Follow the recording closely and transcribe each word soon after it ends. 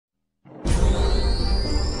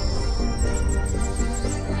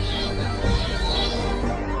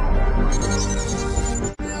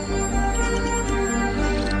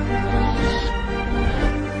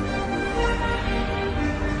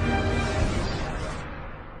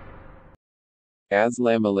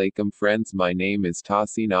Assalamu alaikum friends, my name is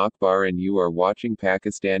Tahsin Akbar and you are watching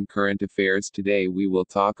Pakistan Current Affairs. Today we will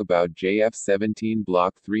talk about JF-17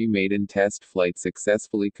 Block 3 maiden test flight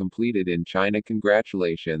successfully completed in China.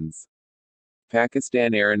 Congratulations.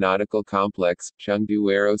 Pakistan Aeronautical Complex, Chengdu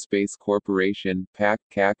Aerospace Corporation, PAC,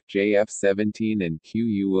 JF-17 and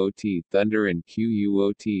QUOT, Thunder and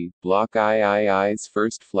QUOT, Block III's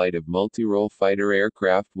first flight of multi-role fighter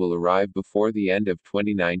aircraft will arrive before the end of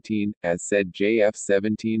 2019, as said.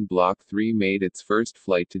 JF-17 Block 3 made its first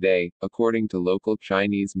flight today, according to local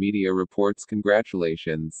Chinese media reports.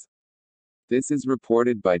 Congratulations. This is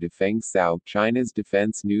reported by Defeng Sao, China's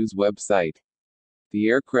defense news website. The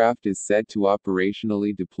aircraft is set to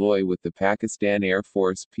operationally deploy with the Pakistan Air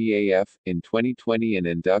Force (PAF) in 2020 and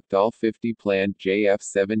induct all 50 planned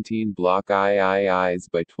JF-17 Block IIIs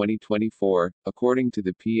by 2024, according to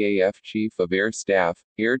the PAF Chief of Air Staff,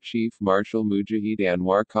 Air Chief Marshal Mujahid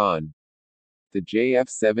Anwar Khan. The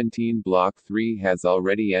JF-17 Block 3 has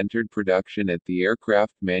already entered production at the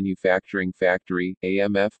Aircraft Manufacturing Factory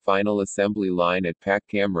 (AMF) final assembly line at PAC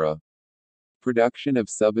Kamra. Production of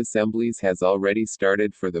sub-assemblies has already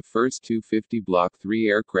started for the first 250 Block 3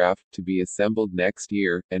 aircraft, to be assembled next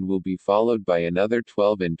year, and will be followed by another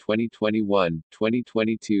 12 in 2021,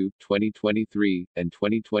 2022, 2023, and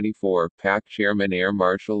 2024. PAC Chairman Air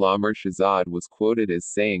Marshal Amr Shahzad was quoted as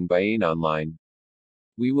saying by AIN Online,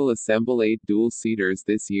 "We will assemble 8 dual-seaters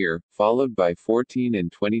this year, followed by 14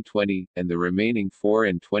 in 2020, and the remaining 4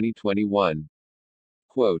 in 2021."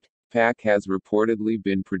 Quote, PAC has reportedly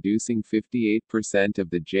been producing 58% of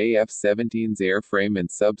the JF-17's airframe and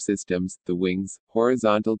subsystems, the wings,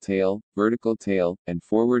 horizontal tail, vertical tail, and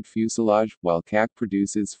forward fuselage, while CAC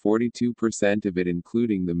produces 42% of it,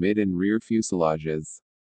 including the mid and rear fuselages.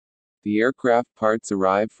 The aircraft parts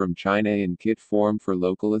arrive from China in kit form for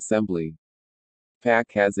local assembly.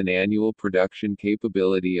 PAC has an annual production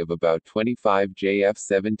capability of about 25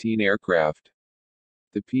 JF-17 aircraft.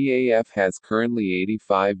 The PAF has currently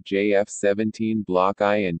 85 JF-17 Block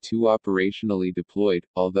I and 2 operationally deployed,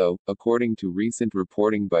 although, according to recent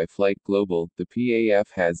reporting by Flight Global, the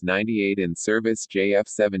PAF has 98 in-service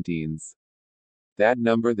JF-17s. That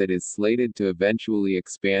number that is slated to eventually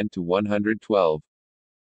expand to 112.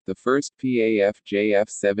 The first PAF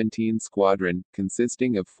JF-17 squadron,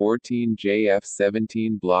 consisting of 14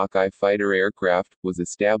 JF-17 Block I fighter aircraft, was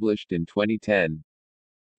established in 2010.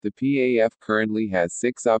 The PAF currently has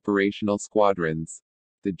 6 operational squadrons.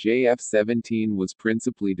 The JF-17 was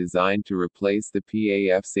principally designed to replace the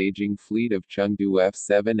PAF's aging fleet of Chengdu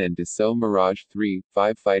F-7 and Dassault Mirage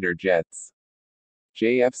 3-5 fighter jets.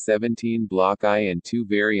 JF-17 Block I and 2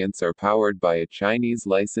 variants are powered by a Chinese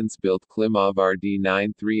license-built Klimov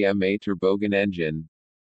RD-93MA turbogen engine.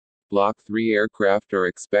 Block 3 aircraft are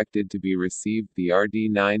expected to be received the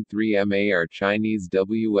RD-93MA are Chinese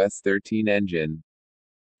WS-13 engine.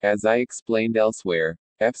 As I explained elsewhere,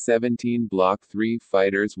 F-17 Block 3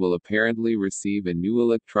 fighters will apparently receive a new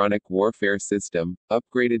electronic warfare system,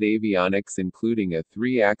 upgraded avionics including a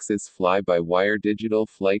 3-axis fly-by-wire digital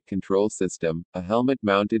flight control system, a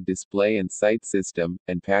helmet-mounted display and sight system,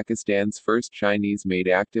 and Pakistan's first Chinese-made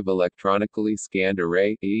active electronically scanned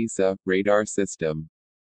array (AESA) radar system.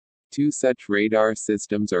 2 such radar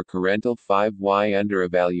systems are currently 5Y under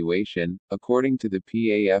evaluation, according to the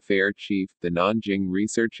PAF Air Chief. The Nanjing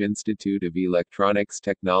Research Institute of Electronics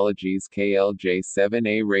Technologies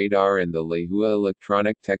KLJ-7A radar and the Lahua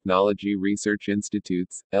Electronic Technology Research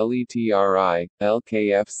Institutes, LETRI,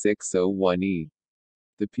 LKF-601E.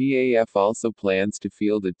 The PAF also plans to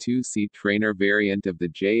field a 2-seat trainer variant of the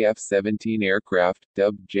JF-17 aircraft,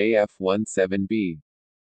 dubbed JF-17B.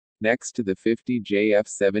 Next to the 50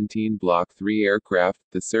 JF-17 Block 3 aircraft,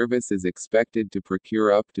 the service is expected to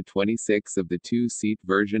procure up to 26 of the 2-seat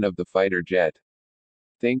version of the fighter jet.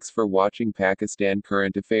 Thanks for watching Pakistan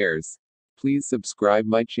Current Affairs. Please subscribe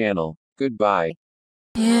my channel. Goodbye.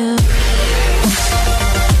 Yeah.